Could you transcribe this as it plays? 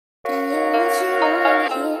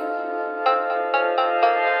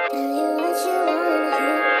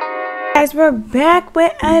guys, we're back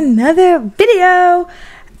with another video.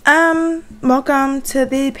 Welcome to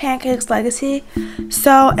the Pancake's Legacy.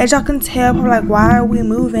 So as y'all can tell, probably like, why are we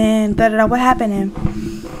moving? What happening?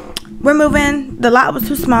 We're moving. The lot was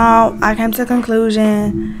too small. I came to a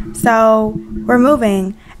conclusion. So we're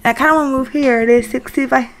moving. And I kind of want to move here. It is 60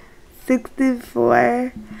 by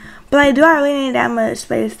 64. But like, do I really need that much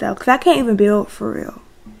space though? Because I can't even build for real.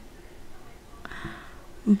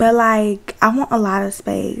 But like, I want a lot of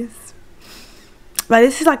space. Like,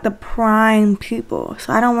 this is like the prime people.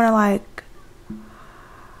 So I don't want to like,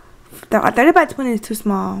 30 by 20 is too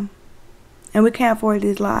small. And we can't afford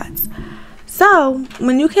these lots. So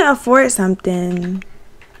when you can't afford something,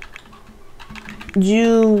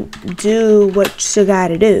 you do what you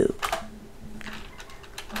gotta do.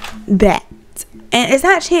 That. And it's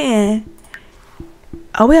not cheating.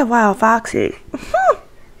 Oh, we have wild foxes.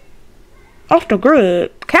 Off the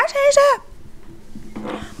grid. Can I change that?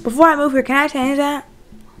 Before I move here, can I change that?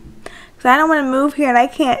 Because I don't want to move here and I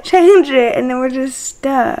can't change it. And then we're just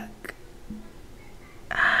stuck.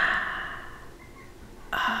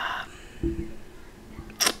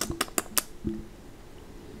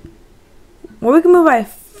 Well, we can move by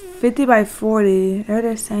 50 by 40. They're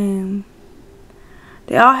the same.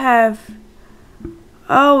 They all have...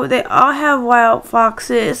 Oh, they all have wild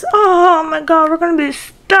foxes. Oh my god, we're going to be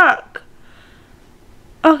stuck.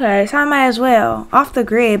 Okay, so I might as well. Off the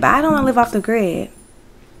grid, but I don't want to live off the grid.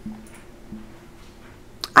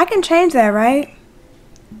 I can change that, right?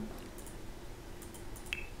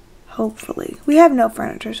 Hopefully. We have no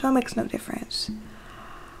furniture, so it makes no difference.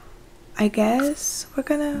 I guess we're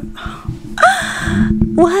gonna...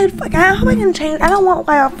 What? Like, I hope I can change. I don't want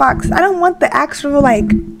wild fox. I don't want the actual,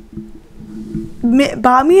 like... Me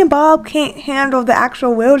and Bob can't handle the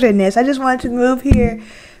actual wilderness. I just wanted to move here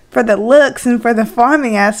for the looks and for the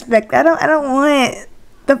farming aspect. I don't want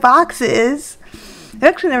the foxes. I've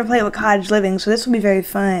actually never played with cottage living, so this will be very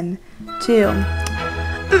fun too.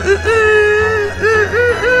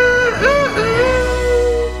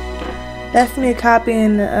 That's me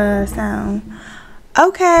copying the sound.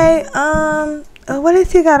 Okay, what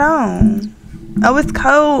has he got on? Oh, it's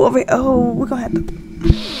cold. Oh, we're gonna have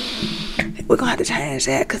to change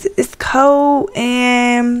that because it's cold.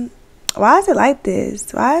 And why is it like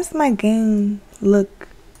this? Why does my game look...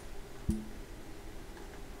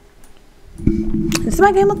 Does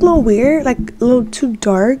my game look a little weird? Like a little too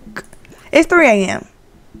dark? It's 3 a.m.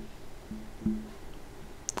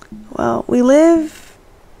 Well, we live...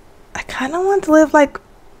 I kind of want to live like...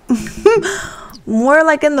 more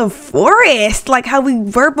like in the forest. Like how we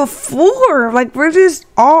were before. Like we're just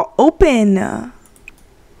all open.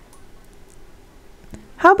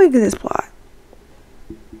 How big is this plot?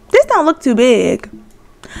 This don't look too big.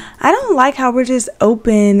 I don't like how we're just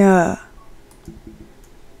open. I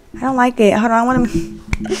don't like it. Hold on, I want to...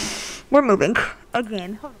 We're moving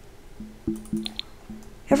again. Hold on.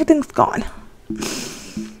 Everything's gone.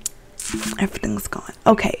 Everything's gone.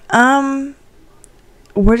 Okay.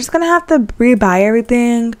 We're just gonna have to rebuy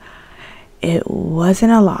everything. It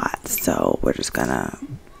wasn't a lot, so we're just gonna...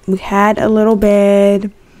 We had a little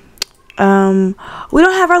bed. We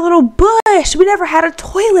don't have our little bush. We never had a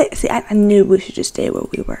toilet. See, I knew we should just stay where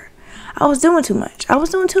we were. I was doing too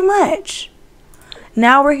much.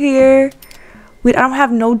 Now we're here. I don't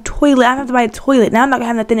have no toilet. I don't have to buy a toilet. Now I'm not gonna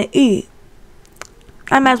have nothing to eat.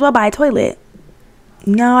 I might as well buy a toilet.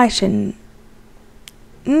 No, I shouldn't.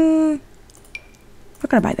 We're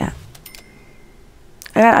gonna buy that.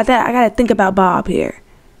 I gotta think about Bob here.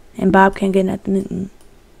 And Bob can't get nothing.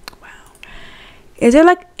 Is there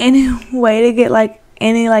like any way to get like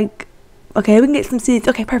any like... Okay, we can get some seeds.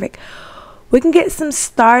 Okay, perfect. We can get some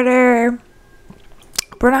starter...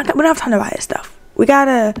 we don't have time to buy this stuff. We're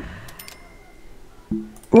gonna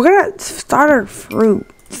start our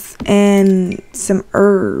fruits and some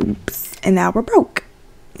herbs. And now we're broke.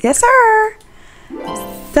 Yes, sir.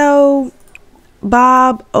 So,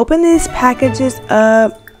 Bob, open these packages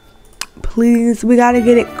up. Please, we gotta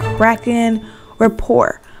get it cracking. We're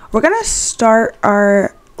poor. We're gonna start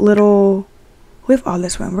our little... We have all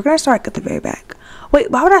this room. We're gonna start at the very back.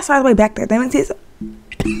 Wait, why would I start all the way back there? Let me see.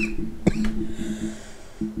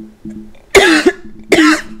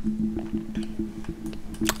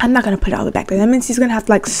 I'm not gonna put it all the way back there. That means he's gonna have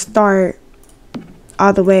to like start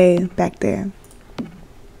all the way back there.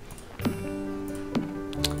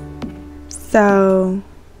 So,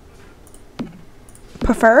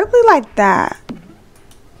 preferably like that.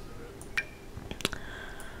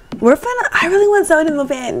 I really want Zoe to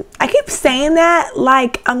move in. I keep saying that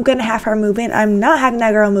like I'm gonna have her move in. I'm not having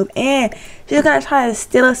that girl move in. She's gonna try to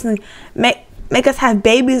steal us and make make us have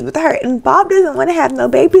babies with her, and Bob doesn't want to have no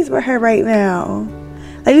babies with her right now.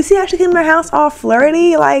 Like, you see how she came in our house all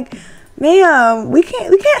flirty? Like, ma'am, we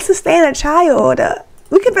can't sustain a child.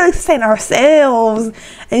 We can barely sustain ourselves,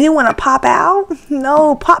 and you want to pop out?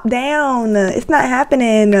 No, pop down. It's not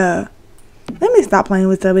happening. Let me stop playing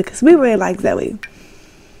with Zoe, because we really like Zoe.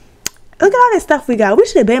 Look at all this stuff we got. We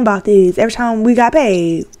should have been bought these every time we got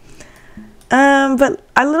paid. But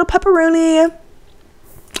our little pepperoni.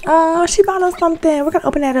 Oh, she bought us something. We're gonna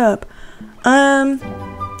open that up.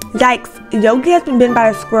 Yikes. Yogi has been bitten by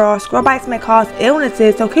a squirrel. Squirrel bites may cause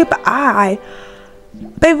illnesses, so keep an eye.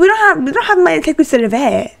 Babe, we don't have money to take you to the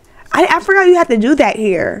vet. I forgot you have to do that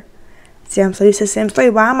here. Sim 3 to Sim 3.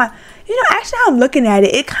 Why am I? You know, actually, I'm looking at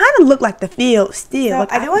it. It kind of looked like the field still. So,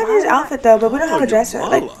 like, I do want his outfit though, but we don't have a dresser.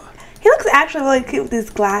 Like, he looks actually really cute with these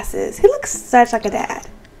glasses. He looks such like a dad.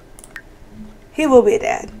 He will be a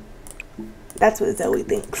dad. That's what Zoe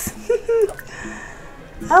thinks.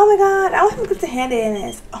 Oh my god, I want him to put the hand in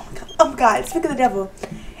this. Oh my god. Oh my god. Speak of the devil.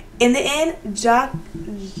 In the end,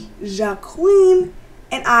 Jacqueline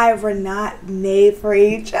and I were not made for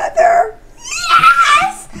each other.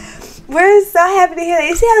 Yes! We're so happy to hear that.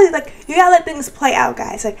 You see how, like, you gotta let things play out,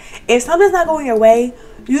 guys. Like, if something's not going your way,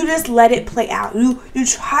 you just let it play out. You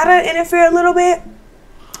try to interfere a little bit,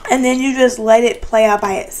 and then you just let it play out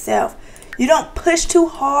by itself. You don't push too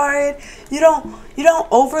hard. You don't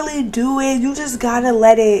overly do it. You just gotta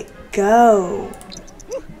let it go.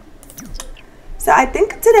 So I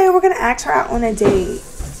think today we're gonna ask her out on a date.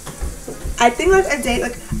 I think like a date,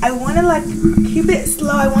 like I wanna like keep it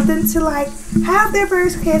slow. I want them to like have their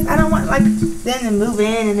first kiss. I don't want like them to move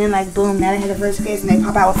in and then like boom, now they have their first kiss and they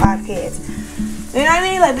pop out with 5 kids. You know what I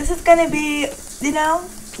mean? Like, this is gonna be, you know,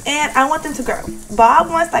 and I want them to grow. Bob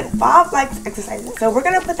likes exercising, so we're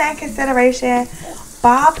gonna put that in consideration.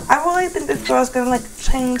 Bob, I really think this girl's gonna like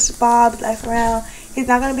change Bob's life around. He's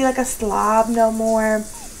not gonna be like a slob no more.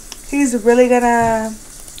 He's really gonna,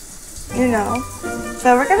 you know.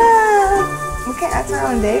 So we can't ask her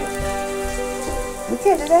on a date. We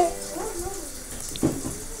can't do that.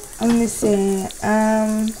 Let me see.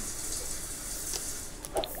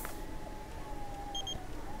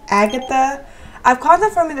 Agatha. I've called them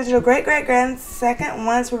for me that your great-great-grand's second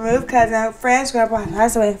once removed cousin, French grandpa,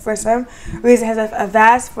 passed away for some reason, has left a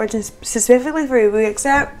vast fortune specifically for you. We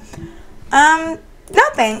accept? No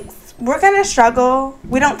thanks. We're gonna struggle.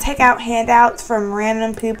 We don't take out handouts from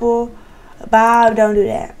random people. Bob, don't do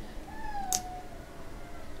that.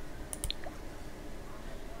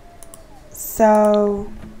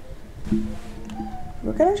 So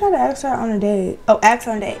we're gonna try to ask her on a date. Oh, ask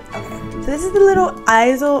her on a date. Okay. So this is the little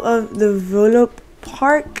isle of the Volop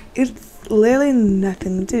Park. It's literally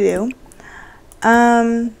nothing to do.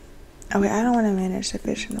 Okay, I don't want to manage the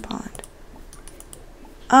fish in the pond.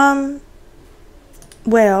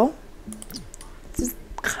 Well, this is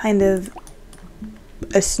kind of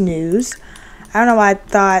a snooze. I don't know why I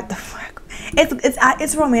thought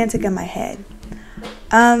it's romantic in my head.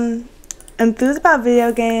 Enthused about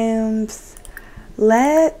video games.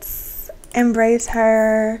 Let's embrace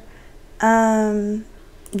her.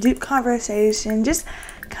 Deep conversation. Just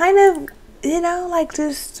kind of, you know, like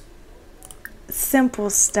just simple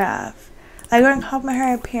stuff. Like, we're gonna compliment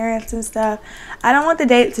her appearance and stuff. I don't want the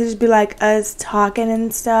date to just be like us talking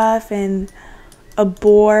and stuff and a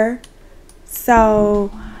bore.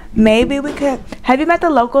 So maybe we could. Have you met the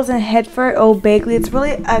locals in Headford Old Bagley? It's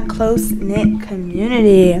really a close-knit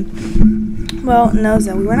community. Well, no,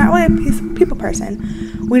 Zoe, we're not really a people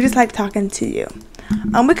person. We just like talking to you.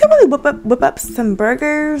 We could really whip up some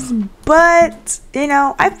burgers, but, you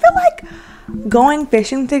know, I feel like going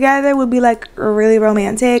fishing together would be like really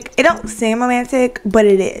romantic. It don't seem romantic, but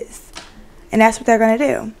it is. And that's what they're gonna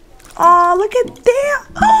do. Oh, look at that.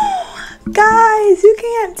 Oh, guys, you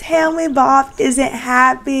can't tell me Bob isn't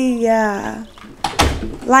happy.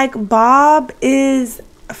 Like, Bob is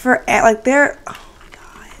for, like, they're, oh my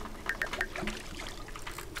god.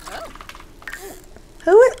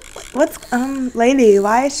 What's lady,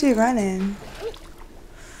 why is she running?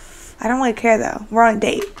 I don't really care though. We're on a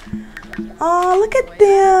date. Oh, look at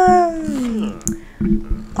them.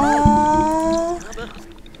 Oh,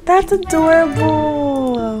 that's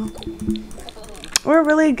adorable. We're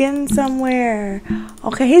really getting somewhere.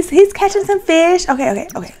 Okay, he's catching some fish. Okay.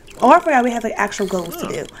 Oh, I forgot we have like actual goals to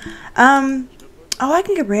do. Oh, I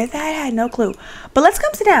can get rid of that. I had no clue. But let's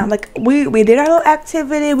come sit down. Like, we did our little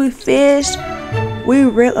activity. We fished. We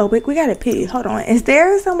gotta pee. Hold on. Is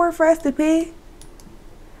there somewhere for us to pee?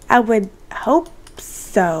 I would hope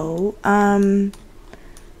so.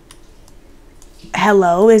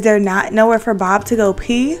 Hello, is there not nowhere for Bob to go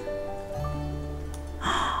pee?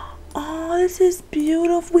 Oh, this is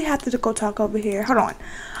beautiful. We have to go talk over here. Hold on.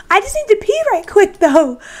 I just need to pee right quick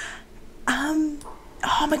though.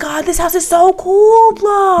 Oh my god, this house is so cool,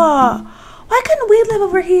 blah. Why couldn't we live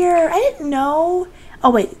over here? I didn't know. Oh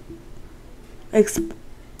wait.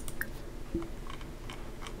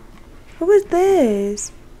 Who is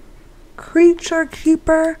this? Creature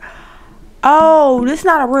keeper. Oh, this is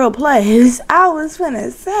not a real place. I was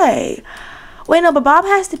finna say. Wait, no, but Bob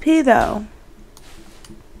has to pee though.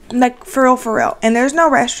 Like for real. And there's no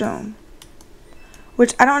restroom.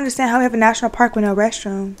 Which I don't understand how we have a national park with no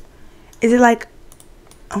restroom. Is it like,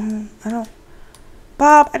 I don't,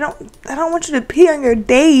 Bob, I don't want you to pee on your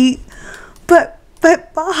date. But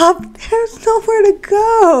Bob, there's nowhere to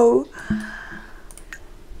go.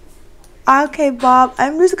 Okay, Bob,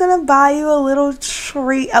 I'm just gonna buy you a little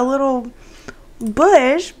treat, a little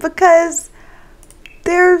bush, because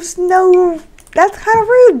there's no, that's kind of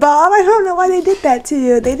rude, Bob. I don't know why they did that to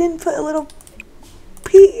you. They didn't put a little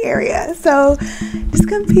pee area. So just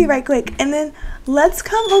come pee right quick, and then let's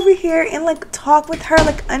come over here and like talk with her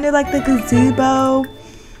like under like the gazebo.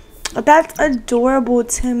 That's adorable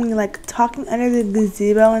to me, like talking under the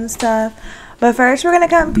gazebo and stuff. But first we're gonna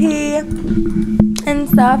come pee and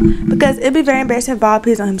stuff, because it'd be very embarrassing if Bob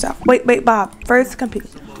pees on himself. Wait, Bob, first come pee.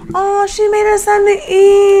 Oh, she made us something to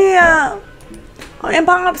eat. Oh, and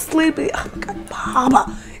Bob's sleepy. Oh my god,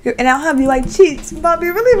 Bob. And I'll have you like cheats. Bob,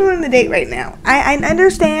 you're really ruining the date right now. I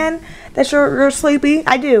understand that you're sleepy.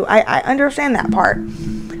 I do. I understand that part.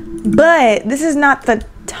 But this is not the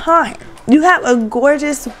time. You have a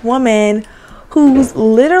gorgeous woman who's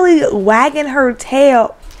literally wagging her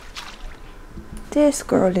tail. This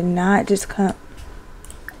girl did not just come.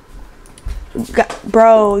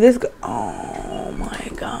 Bro, this girl. Oh my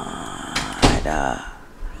god.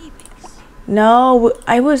 No,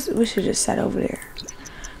 we should just sat over there.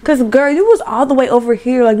 Cause girl, you was all the way over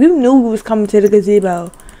here. Like you knew who was coming to the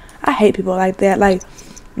gazebo. I hate people like that. Like,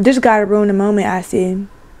 just gotta ruin the moment. I see.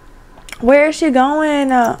 Where is she going?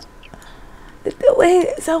 Wait,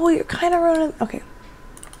 Zoe, you're kind of ruining. Okay.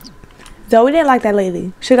 Zoe didn't like that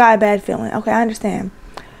lady. She got a bad feeling. Okay, I understand.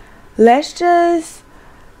 Let's just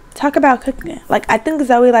talk about cooking. Like, I think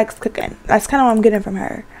Zoe likes cooking. That's kind of what I'm getting from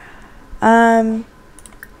her.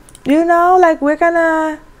 You know, like we're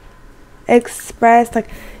gonna express like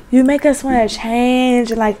you make us want to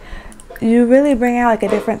change, and like you really bring out like a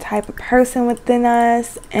different type of person within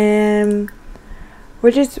us, and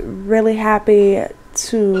we're just really happy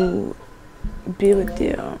to be with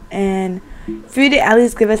you and for you to at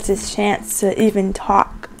least give us this chance to even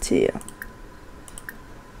talk to you.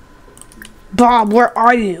 Bob, where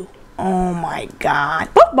are you? Oh my god.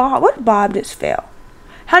 What did Bob just fail?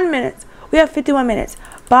 How many minutes? We have 51 minutes.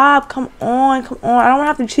 Bob, come on. I don't want to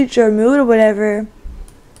have to cheat your mood or whatever.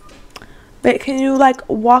 But can you like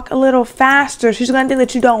walk a little faster? She's gonna think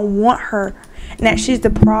that you don't want her and that she's the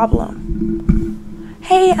problem.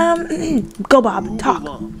 Hey, go Bob, talk.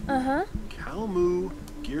 Kalmu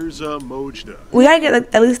Girza Mojda. We gotta get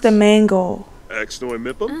like, at least the main goal. Exnoi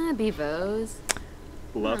Mipum? Bivos.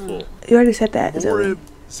 Leffel. You already said that.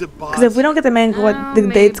 Because if we don't get the main goal, the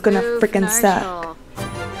date's gonna freaking suck.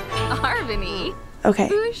 Arvini. Okay.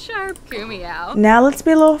 Sharp Kumiao. Now let's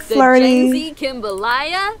be a little flirty.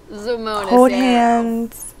 Kimbalaya, Zamonis Hold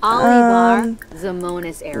hands. Olivar,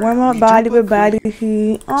 Zamonis era. Warm up body with body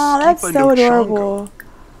heat. Oh, that's so adorable.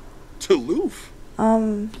 Toulouf.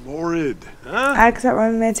 Florid. Acts are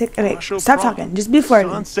romantic. Okay, stop talking. Just be flirty.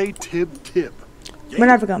 We're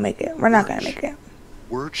never gonna make it. We're not gonna make it.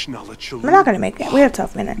 We're not gonna make it. We have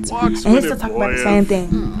 12 minutes. And he's still talking about the same thing.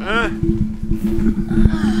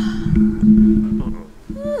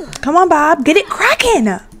 Come on, Bob. Get it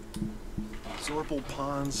cracking.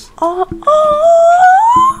 Oh.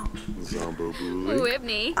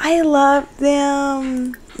 I love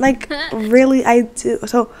them. Like, really, I do.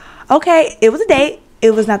 So, okay, it was a date.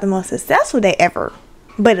 It was not the most successful date ever,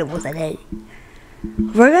 but it was a date.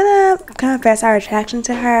 We're gonna confess our attraction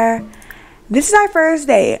to her. This is our first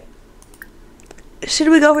date. Should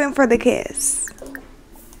we go in for the kiss?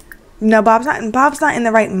 No, Bob's not in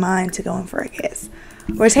the right mind to go in for a kiss.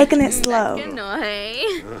 We're taking it slow.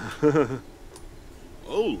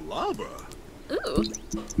 Oh, lava. Ooh.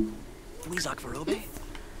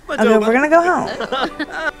 Okay, we're gonna go home.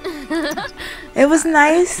 It was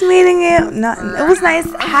nice meeting you. It was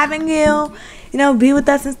nice having you, you know, be with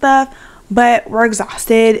us and stuff. But we're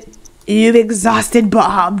exhausted. You've exhausted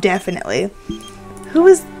Bob, definitely.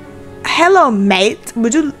 Hello, mate.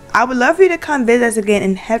 I would love for you to come visit us again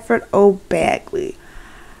in Hertford O'Bagley.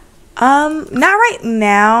 Not right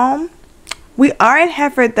now. We are in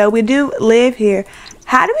Hertford though. We do live here.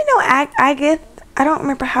 How do we know I don't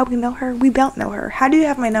remember how we know her. We don't know her. How do you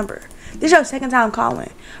have my number? This is your second time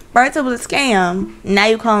calling. First it was a scam. Now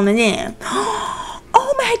you calling again.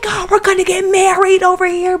 Oh my god, we're gonna get married over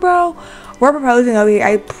here, bro. We're proposing over here.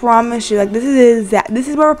 I promise you. Like, this is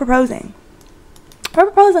where we're proposing. We're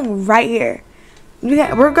proposing right here.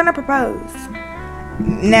 We're gonna propose.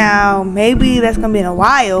 Now, maybe that's gonna be in a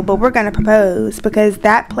while, but we're gonna propose because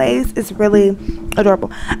that place is really adorable.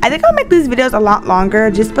 I think I'll make these videos a lot longer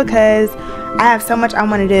just because I have so much I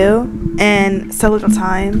want to do and so little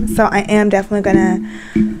time. So I am definitely gonna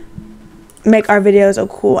make our videos a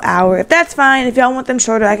cool hour. If that's fine, if y'all want them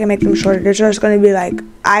shorter, I can make them shorter. They're just gonna be like,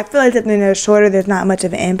 I feel like if they're shorter, there's not much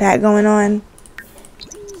of an impact going on.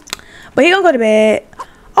 But he gonna go to bed.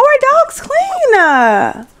 Oh, our dog's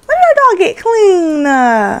clean. When did our dog get clean?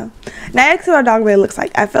 Now that's what our dog really looks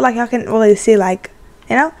like. I feel like y'all can really see, like,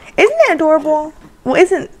 you know, isn't it adorable? Well,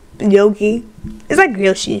 isn't Yogi? It's like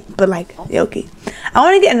Yoshi, but like Yogi. I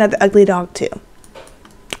want to get another ugly dog too.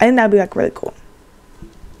 I think that'd be like really cool.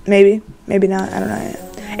 Maybe not. I don't know.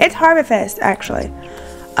 It's Harvest Fest actually.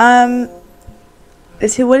 What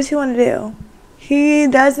does he want to do? He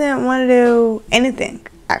doesn't want to do anything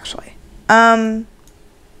actually.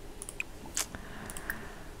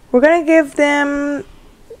 We're gonna give them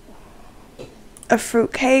a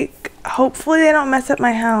fruit cake. Hopefully they don't mess up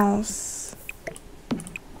my house.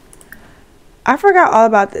 I forgot all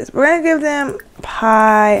about this. We're gonna give them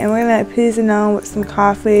pie and we're gonna appease the gnome with some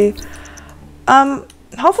coffee.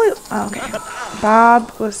 Hopefully, okay.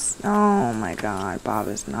 Bob was, oh my god, Bob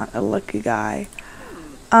is not a lucky guy.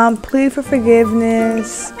 Plead for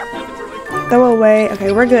forgiveness. Throw away.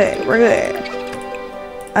 Okay, we're good. We're good.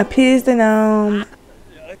 Appease the gnome.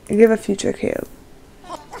 Give a future cube.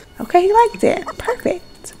 Okay, he liked it.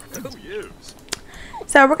 Perfect.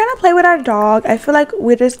 So we're gonna play with our dog. I feel like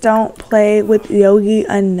we just don't play with Yogi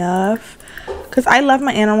enough because I love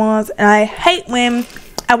my animals and I hate when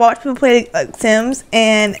I watch people play Sims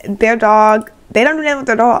and their dog, they don't do that with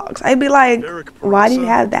their dogs. I'd be like, why do you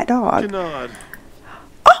have that dog? Oh,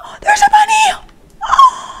 there's a bunny!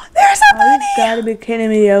 Oh, there's a bunny! You gotta be kidding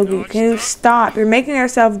me, Yogi. Can you stop? You're making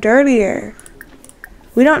yourself dirtier.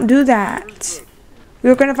 We don't do that. We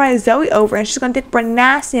were going to find Zoe over and she's going to think we're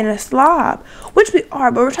nasty and a slob. Which we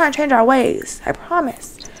are, but we're trying to change our ways. I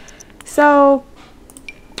promise. So,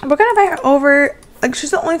 we're going to invite her over. Like,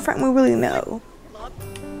 she's the only friend we really know.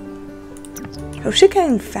 Oh, she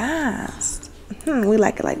came fast. We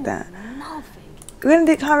like it like that. We're going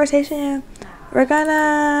to do conversation. We're going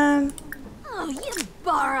to...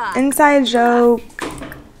 inside joke.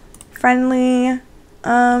 Friendly.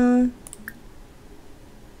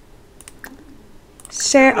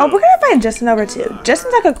 Share. Oh, we're gonna invite Justin over too.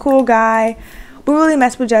 Justin's like a cool guy. We really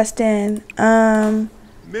mess with Justin. So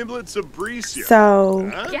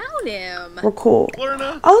we're cool.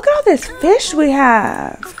 Oh, look at all this fish we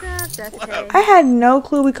have. I had no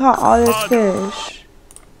clue we caught all this fish.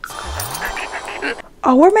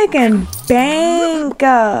 Oh, we're making bank.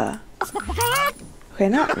 Okay,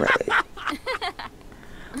 not really.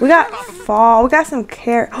 We got fall. We got some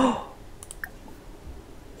carrot.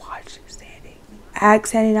 Watch Sandy. Ask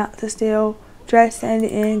Sandy not to steal. Dress Sandy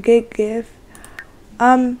in. Get gift.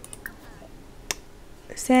 Can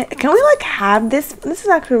we like have this? This is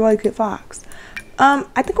actually a really cute fox. I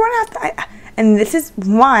think we're gonna have to. And this is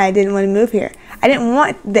why I didn't want to move here. I didn't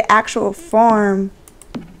want the actual farm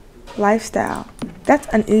lifestyle. That's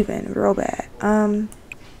uneven, real bad.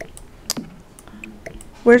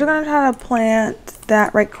 We're just gonna try to plant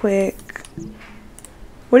that right quick.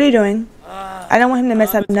 What are you doing? I don't want him to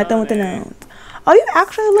mess up nothing with the nose. Oh, you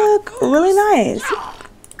actually look really nice.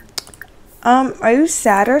 Are you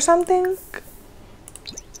sad or something?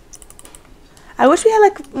 I wish we had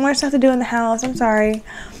like more stuff to do in the house. I'm sorry.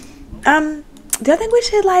 Do I think we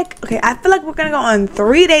should like, okay, I feel like we're gonna go on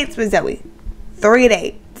 3 dates with Zoe. 3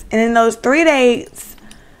 dates. And in those 3 dates,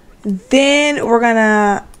 then we're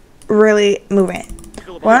gonna really move in.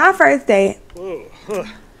 Well, on our first date, we kind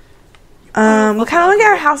of want to get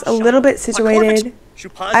our house a little bit situated.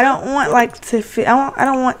 I don't want like to feel, I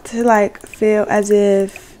don't want to like feel as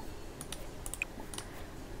if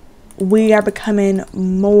we are becoming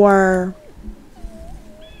more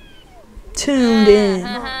tuned in.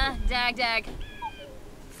 Dag.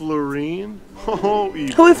 Florine? Oh, who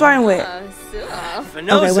are we flirting with? Okay,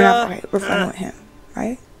 We're flirting with him,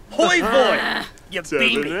 right? Hoi boy! You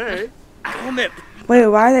beat me. Wait,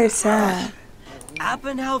 why are they sad?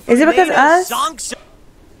 Is it because of us?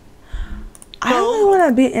 I don't really want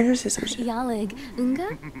to be interested in shit. Yalig.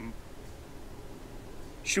 Unga?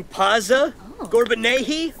 Shupaza?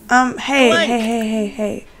 Gorbanehi?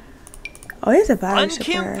 Hey. Oh, he's a body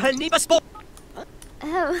shipper.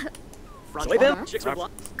 Oh. Soy bill, chicks are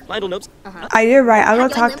block. Lionel Nopes. You're right. I'll go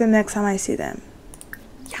talk to them next time I see them.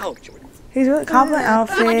 Yow, Jordan. He's really compliment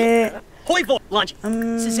outfit. Hoi for lunch.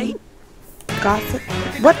 Sissy? Gossip.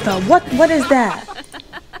 What is that?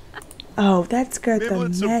 Oh, that scared the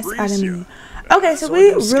Maybe mess it's a out of me. breeze Okay, so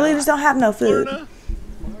we really just don't have no food. Florida?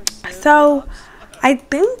 So I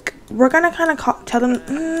think we're gonna kind of tell them.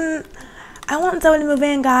 I want Zoe to move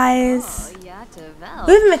in, guys. Oh, yeah, to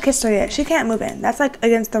We haven't met kissed her yet. She can't move in. That's like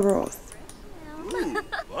against the rules.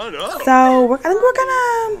 Fun up. So I think we're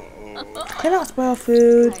gonna clean out spoiled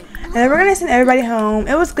food, and then we're gonna send everybody home.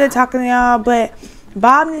 It was good talking to y'all, but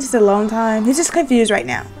Bob needs alone time. He's just confused right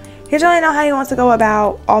now. He doesn't really know how he wants to go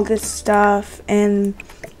about all this stuff, and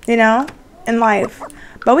you know, in life.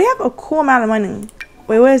 But we have a cool amount of money.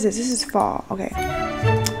 Wait, what is this? This is fall. Okay,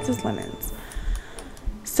 this is lemons.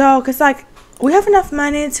 So, cause like we have enough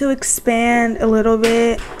money to expand a little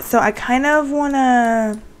bit. So I kind of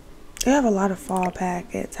wanna. They have a lot of fall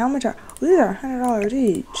packets. How much are these? Are $100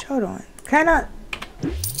 each. Hold on. Can I not?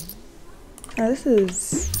 Oh, this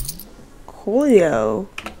is Coolio.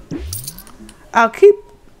 I'll keep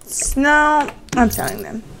snow. I'm selling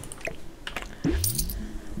them.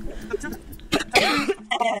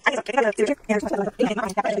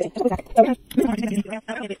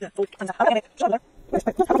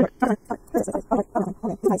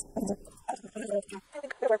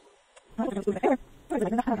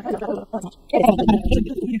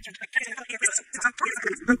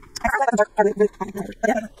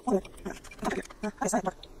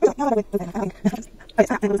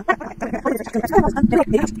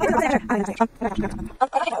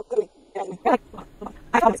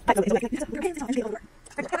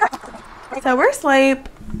 So we're asleep.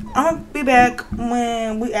 I'm gonna be back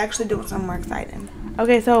when we actually do something more exciting.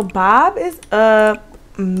 Okay, so Bob is up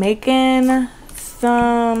making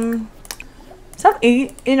some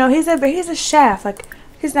eat. You know, he's a chef. Like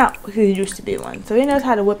he used to be one, so he knows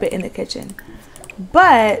how to whip it in the kitchen.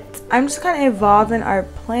 But I'm just kind of evolving our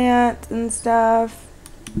plants and stuff.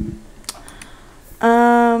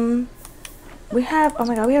 We have, oh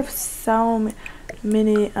my god, we have so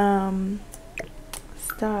many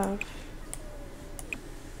stuff.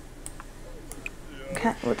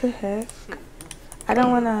 What the heck? I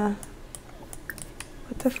don't wanna.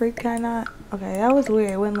 What the freak can I not? Okay, that was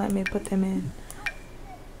weird. It wouldn't let me put them in.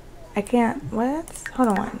 I can't. What?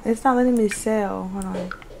 Hold on. It's not letting me sell. Hold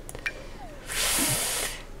on.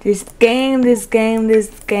 This game.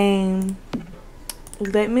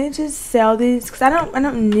 Let me just sell these because I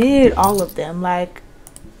don't need all of them. Like,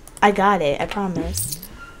 I got it. I promise.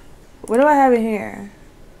 What do I have in here?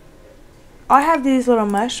 Oh, I have these little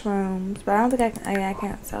mushrooms, but I don't think I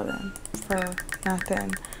can't sell them for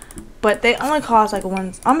nothing. But they only cost like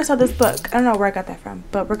one. I'm gonna sell this book. I don't know where I got that from,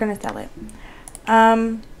 but we're gonna sell it.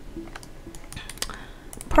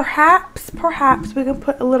 Perhaps we can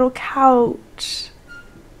put a little couch.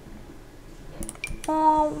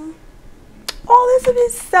 Oh, this would be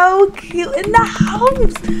so cute in the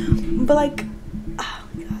house. But like, oh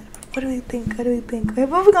my god, what do we think? Wait,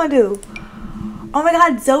 what are we gonna do? Oh my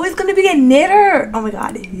god, Zoe's gonna be a knitter. Oh my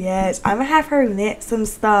god, yes, I'm gonna have her knit some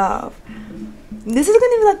stuff. This is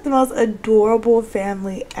gonna be like the most adorable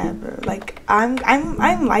family ever. Like, I'm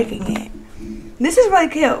liking it. This is really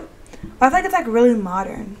cute. I feel like it's like really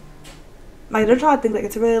modern. Like, don't y'all think like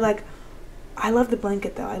it's really like, I love the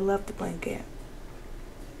blanket though. I love the blanket.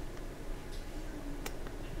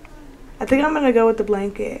 I think I'm gonna go with the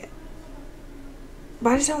blanket. But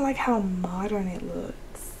I just don't like how modern it looks.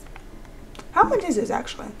 How much is this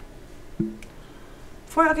actually?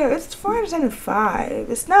 Okay, it's $475.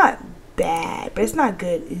 It's not bad, but it's not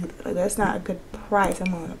good either. Like, that's not a good price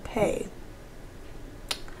I'm gonna pay.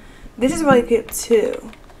 This is really cute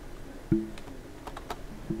too.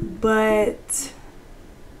 But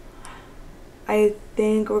I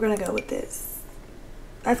think we're gonna go with this.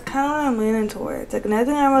 That's kind of what I'm leaning towards. Like, another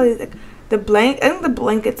thing I really like, I think the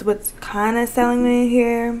blanket's what's kind of selling me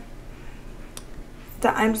here. So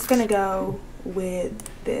I'm just gonna go with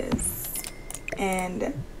this,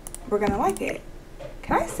 and we're gonna like it.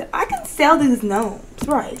 I can sell these gnomes,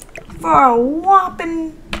 right, for a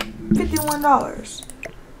whopping $51.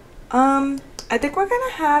 I think we're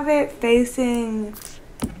gonna have it facing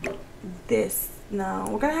this. No,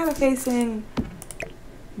 we're gonna have it facing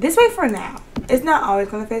this way for now. It's not always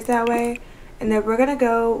gonna face that way. And then we're gonna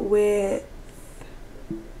go with,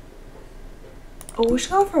 oh, we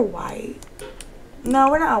should go for white.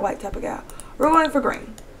 No, we're not a white type of gal. We're going for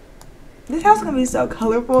green. This house is gonna be so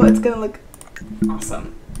colorful. It's gonna look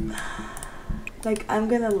awesome. Like, I'm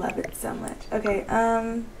gonna love it so much. Okay,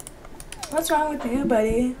 what's wrong with you,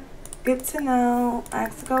 buddy? get to know,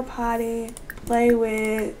 ask to go potty, play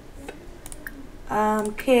with,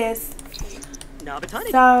 kiss.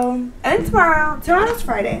 So, I think tomorrow's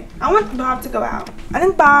Friday. I want Bob to go out. I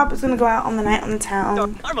think Bob is going to go out on the night on the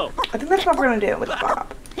town. I think that's what we're going to do with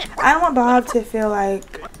Bob. I don't want Bob to feel like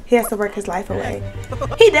he has to work his life away.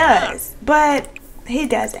 He does, but he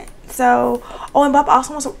doesn't. So, oh, and Bob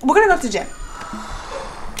also wants to, we're going to go to the gym.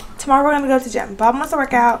 Tomorrow we're going to go to the gym. Bob wants to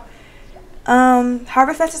work out.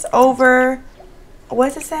 Harvest Fest is over. What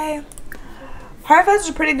does it say? Harvest Fest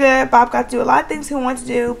is pretty good. Bob got to do a lot of things he wants to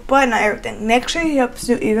do, but not everything. Next year he hopes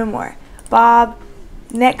to do even more. Bob,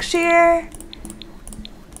 next year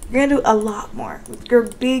you're gonna do a lot more with your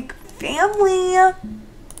big family.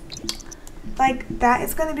 Like, that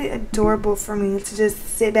is gonna be adorable for me to just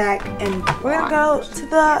sit back and we're gonna go to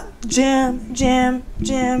the gym.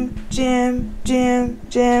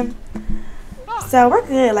 So we're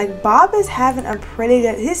good. Like, Bob is having a pretty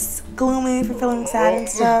good, he's gloomy for feeling sad and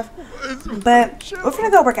stuff, but we're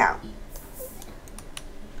gonna go work out.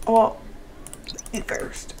 Well, eat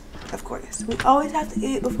first, of course. We always have to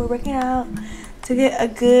eat before working out to get a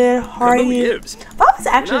good hearty. Bob is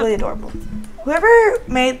actually really adorable. Whoever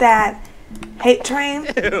made that hate train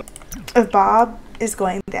of Bob is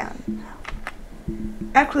going down.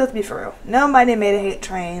 Actually, let's be for real. Nobody made a hate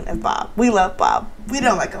train of Bob. We love Bob. We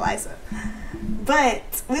don't like Eliza.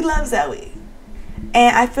 But we love Zoe.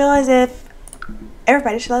 And I feel as if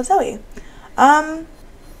everybody should love Zoe. We're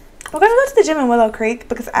going to go to the gym in Willow Creek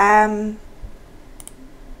because I'm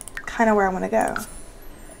kind of where I want to go.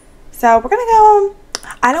 So we're going to go.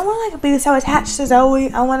 I don't want to like be so attached to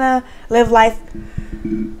Zoe. I want to live life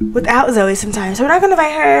without Zoe sometimes. So we're not going to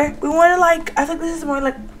invite her. We want to like, I think this is more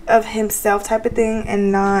like of himself type of thing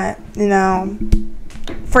and not, you know,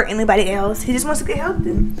 for anybody else. He just wants to get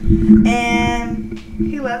healthy. And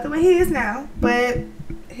he loves the way he is now, but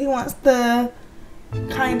he wants to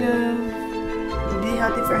kind of be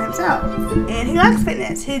healthy for himself. And he likes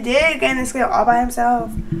fitness. He did gain the scale all by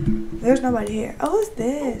himself. There's nobody here. Oh, who's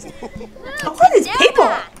this? Oh, who are these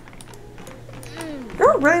people?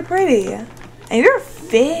 You're really pretty. And you're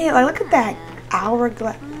fit. Like, look at that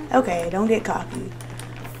hourglass. Okay, don't get cocky.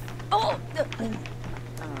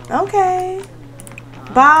 Okay.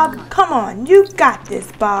 Bob, come on. You got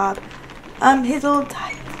this, Bob. His little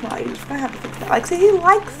tight. Well, you're gonna have to fix that. Like, see, he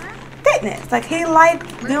likes fitness. Like, he likes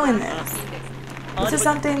doing this. This is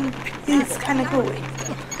something he's kind of cool with.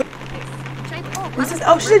 This is,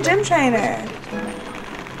 oh, she's a gym trainer.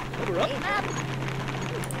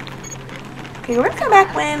 Okay, we're gonna come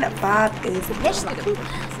back when Bob is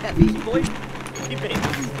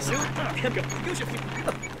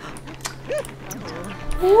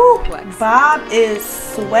Ooh, Bob is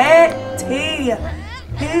sweaty.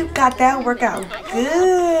 He got that workout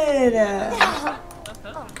good.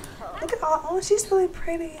 Look at all, oh, she's really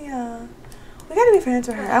pretty. We gotta be friends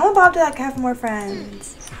with her. I want Bob to like have more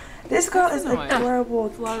friends. This girl is adorable.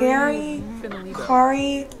 Kari,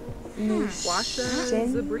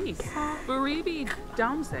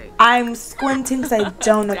 I'm squinting because I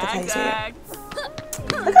don't know what the case is.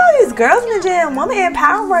 Look at all these girls in the gym. Woman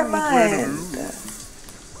Empowerment Month.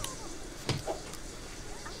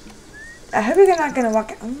 I hope you're not gonna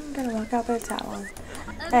walk out. I'm gonna walk out with a towel.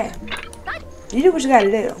 Hey, you do what you gotta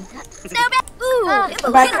do.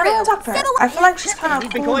 But I kind of want to talk to her. I feel like she's kind of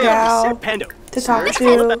a cool gal to talk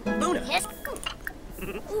to.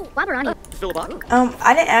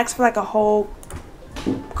 I didn't ask for like a whole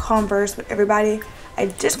converse with everybody. I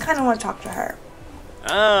just kind of want to talk to her.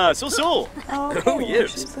 So. Oh, okay,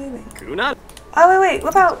 she's leaving. Oh, wait.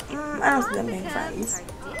 What about, I don't see them being friends.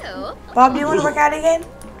 Bob, do you want to work out again?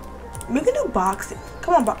 We can do boxing.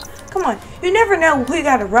 Come on, Bob. Come on. You never know who you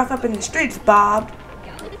got to rough up in the streets, Bob.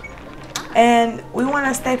 And we want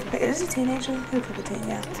to stay prepared. Is this a teenager? He's 15,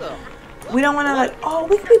 yeah. We don't want to like, oh,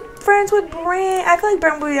 we could be friends with Brent. I feel like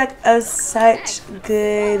Brent would be like a such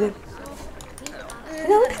good, you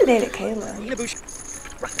know, we could have dated Kayla.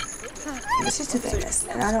 She's too famous,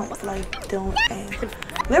 and I don't like, don't aim.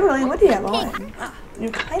 Literally, what do you have on? You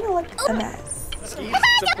kind of look a mess.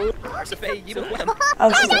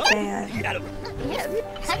 Oh, she's a fan.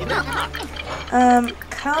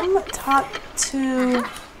 Come talk to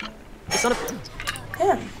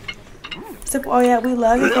him. So, oh yeah, we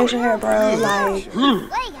love your facial hair, bro. Like, oh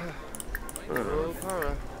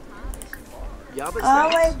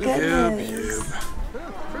my goodness.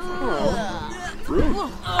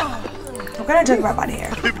 We're gonna joke about body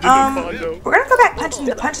hair. We're gonna go back punch in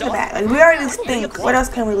the back. Like, we already stink. What else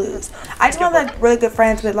can we lose? I just want like really good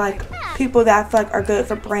friends with like people that I feel like are good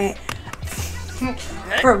for Brent,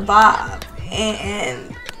 for Bob,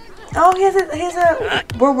 and Oh,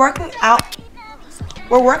 we're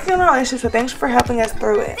working on our relationship, so thanks for helping us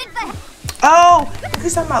through it. Oh,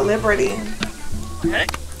 he's talking about Liberty.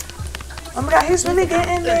 Oh my god, he's really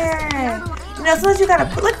getting there. You know, sometimes you gotta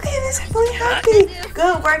put, look at him, he's really happy.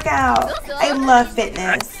 Good workout. I love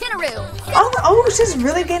fitness. Oh, she's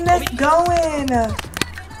really getting us going.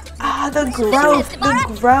 Ah, the growth.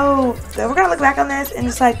 We're gonna look back on this and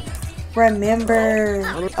just like, remember.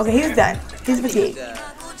 Okay, he's done. He's fatigued.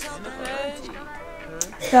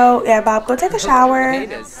 So, yeah, Bob, go take a shower.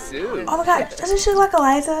 Oh my god, doesn't she look like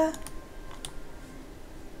Eliza?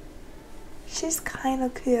 She's kind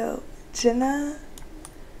of cute. Jenna.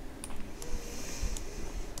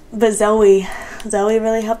 But Zoe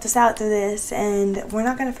really helped us out through this, and we're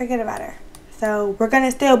not gonna forget about her. So we're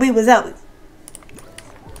gonna still be with Zoe.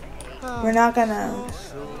 We're not gonna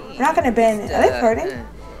ban it. Are they flirting?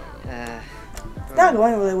 It's not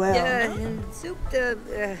going really well.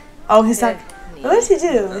 Oh, he's like, what does he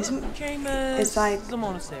do? It's like,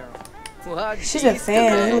 she's a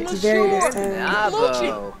fan. He looks very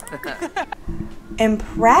disturbed.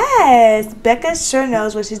 Impressed. Becca sure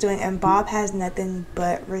knows what she's doing, and Bob has nothing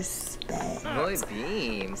but respect.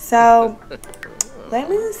 So, let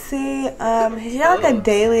me see. He got like a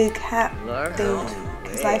daily cat thing.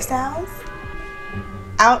 His lifestyles.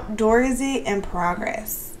 Outdoorsy in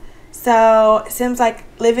progress. So, it seems like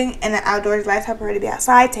living in an outdoors lifestyle, prefer to be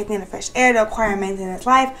outside, taking in the fresh air to acquire and maintain his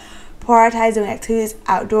life. Prioritize doing activities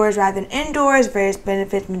outdoors rather than indoors. Various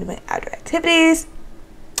benefits from doing outdoor activities.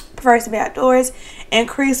 Prefers to be outdoors.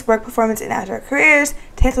 Increase work performance in outdoor careers.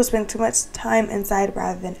 Tends to spend too much time inside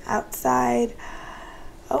rather than outside.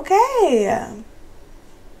 Okay.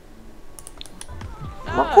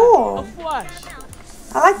 Well, cool.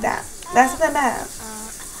 I like that. That's not that bad.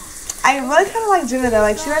 I really kind of like Jenna though.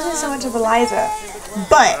 Like, she reminds me so much of Eliza.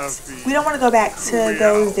 But we don't want to go back to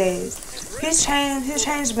those days. He's changed. He's a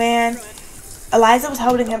changed man. Eliza was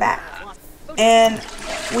holding him back. And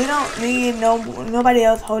we don't need nobody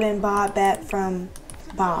else holding Bob back from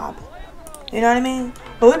Bob. You know what I mean?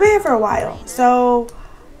 But we've been here for a while. So,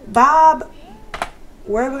 Bob,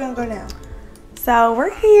 where are we going to go now? So, we're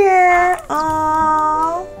here.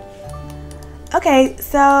 Aww. Okay,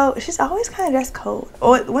 so she's always kind of dressed cold.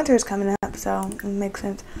 Oh, winter's coming up, so it makes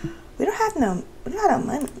sense. We don't have no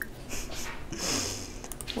money.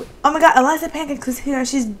 Oh my god, Eliza Pancake is here.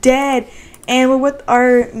 She's dead. And we're with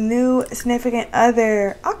our new significant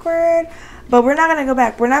other. Awkward. But we're not going to go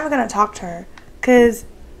back. We're not even going to talk to her. Because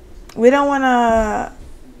we don't want to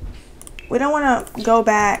go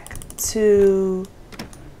back to...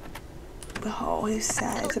 Oh, he's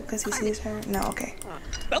sad. Is it because he sees her? No, okay.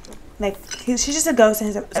 Like, she's just a ghost in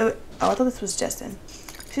his... Oh, I thought this was Justin.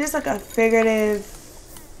 She's just like a figurative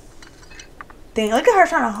thing. Look at her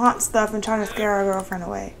trying to haunt stuff and trying to scare our girlfriend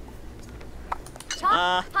away.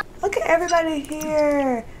 Look at everybody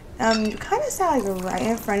here. You kind of sound like right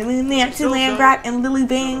in front of me. Nancy Landgraf and Lily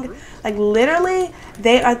Bing. Like, literally,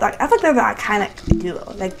 they are like, I feel like they're the iconic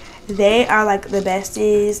duo. Like, they are like the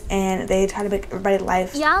besties, and they try to make everybody's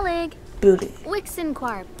life booty. Wixen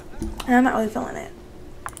Quarb. And I'm not really feeling it.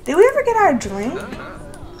 Did we ever get our drink?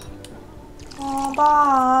 Oh,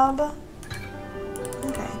 Bob.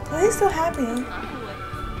 Okay. Well, he's still happy.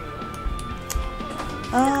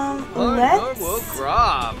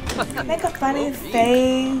 Let's make a funny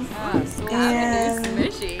face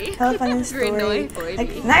and tell a funny story.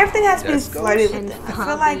 Like, not everything has to be flirty with them. I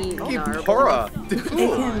feel like it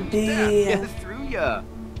can be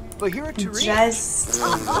just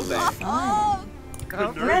fun.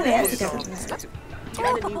 We're not dance together tonight.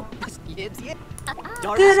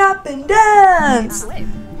 Get up and dance!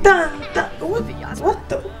 Dun, dun. What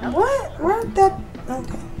the? What? Where that?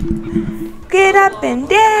 Okay. Get up and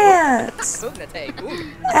dance!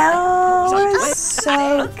 Oh,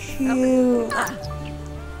 so cute.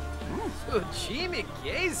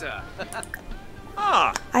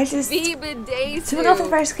 I just... So we go for the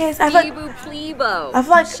first kiss. I feel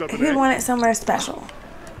like he wanted it somewhere special.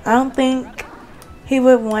 I don't think he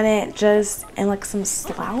would want it just in like some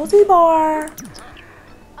lousy bar.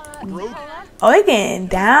 Oh, they getting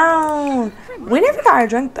down. We never got our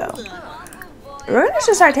drink though. We're gonna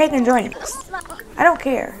just start taking drinks. I don't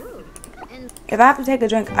care. If I have to take a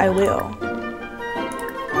drink, I will.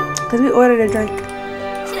 Because we ordered a drink.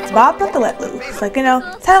 Bob got to let loose. Like, you know,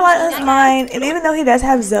 it's had a lot on his mind. And even though he does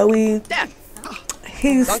have Zoe,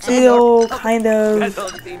 he's still kind of...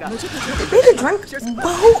 We need a drink.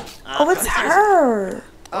 Oh, it's her.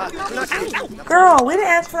 Girl, we didn't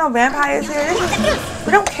ask for no vampires here.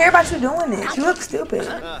 We don't care about you doing this. You look stupid.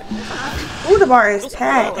 Ooh, the bar is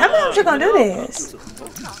packed. How many times you gonna do this?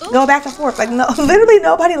 go back and forth. Like, no, literally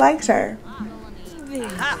nobody likes her.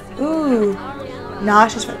 Ooh.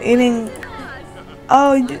 Nauseous from eating.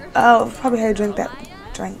 Oh, probably had to drink that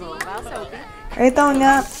drink. Are you throwing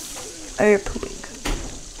up? Or you're pooping?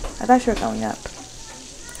 I thought you were throwing up.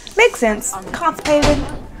 Makes sense. Constipated.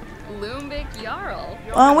 We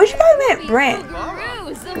should probably meet Brent.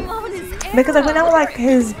 Because like we know like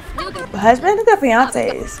his husband, I think they're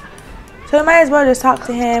fiancés. So we might as well just talk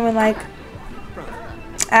to him and like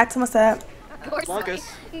ask him what's up.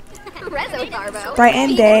 Bright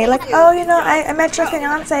and day, like, oh, you know, I met your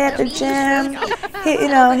fiance at the gym.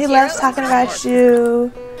 He loves talking about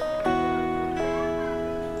you.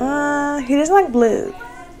 He doesn't like blue.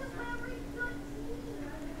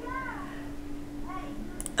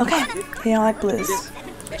 Okay, he don't like blues.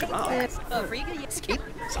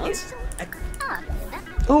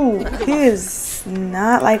 Ooh, he is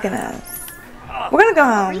not liking us. We're gonna go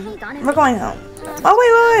home. We're going home. Oh,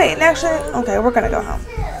 wait. Actually, okay, we're gonna go home.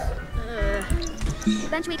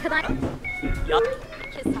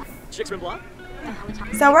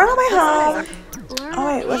 So we're on our way home. Oh,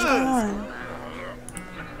 wait, what's going on?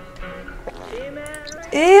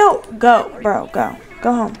 Ew. Go, bro, go.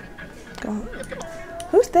 Go home. Go home.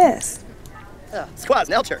 Who's this?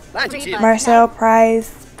 Marcel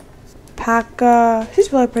Price. Paca.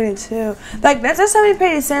 She's really pretty too. Like, there's so many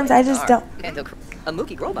pretty Sims, I just don't.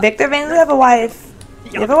 Victor Van, you have a wife.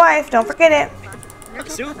 You have a wife, don't forget it.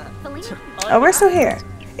 Oh, we're still here.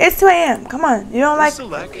 It's 2 a.m. Come on. You don't like.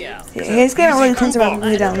 He's getting really tense about what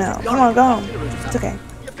we don't know. Come on, go home. It's okay.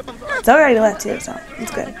 Zoe already left too, so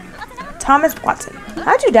it's good. Thomas Watson.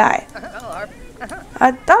 How'd you die?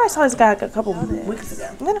 I thought I saw this guy like a couple weeks ago.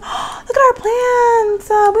 Look at our plants.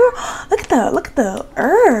 Look at the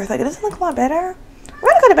earth. Like, it doesn't look a lot better. We're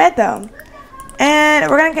gonna go to bed though, and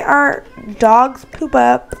we're gonna get our dog's poop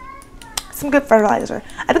up. Some good fertilizer.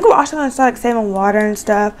 I think we're also gonna start like saving water and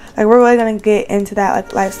stuff. Like, we're really gonna get into that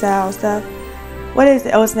like lifestyle stuff. What is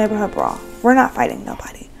it? Oh, it's neighborhood brawl. We're not fighting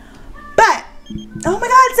nobody. But oh my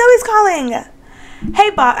God, Zoe's calling. Hey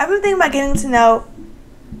Bob, I've been thinking about getting to know.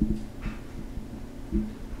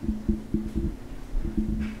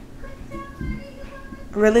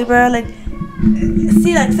 Really, bro? Like,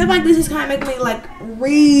 see, like stuff like this is kind of making me like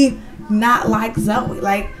not like Zoe.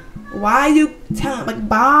 Like, why are you telling? Like,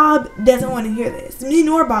 Bob doesn't want to hear this. Me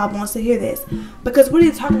nor Bob wants to hear this. Because what are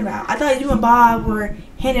you talking about? I thought you and Bob were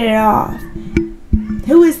handing it off.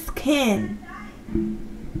 Who is Ken?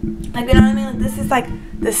 Like, you know what I mean? Like, this is like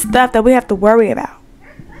the stuff that we have to worry about.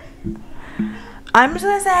 I'm just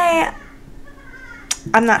gonna say,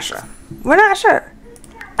 I'm not sure. We're not sure.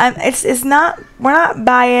 It's not. We're not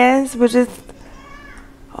biased. We're just.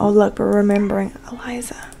 Oh look, we're remembering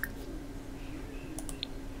Eliza.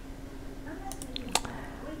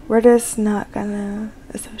 We're just not gonna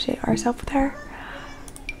associate ourselves with her.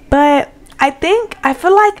 But I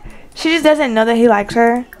feel like she just doesn't know that he likes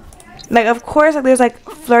her. Like, of course, like there's like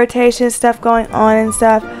flirtation stuff going on and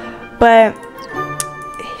stuff, but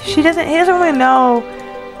he doesn't really know.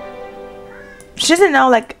 She doesn't know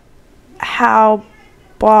like how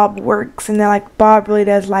Bob works, and that like Bob really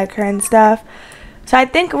does like her and stuff. So I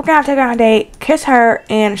think we're gonna have to take her on a date, kiss her,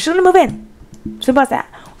 and she's gonna move in. Simple as that.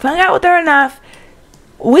 We hung out with her enough.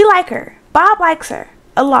 We like her. Bob likes her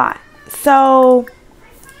a lot. So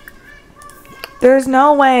there's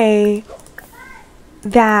no way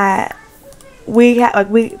that we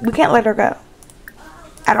can't let her go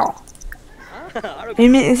at all.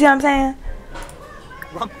 You see what I'm saying?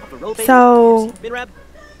 So we're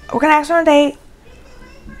gonna ask her on a date.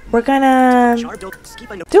 We're gonna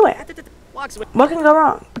do it. What can go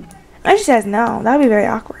wrong? And she says no. That would be very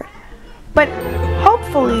awkward. But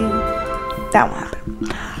hopefully that won't happen.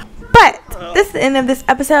 But this is the end of this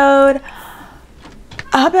episode.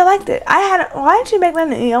 I hope y'all liked it. Why didn't you make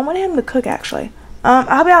Lennon eat? I wanted him to cook actually.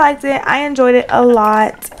 I hope y'all liked it. I enjoyed it a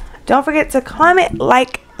lot. Don't forget to comment,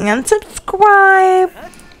 like, and subscribe.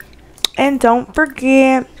 And don't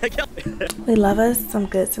forget, we love us some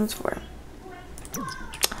good Sims 4.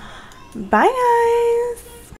 Bye guys.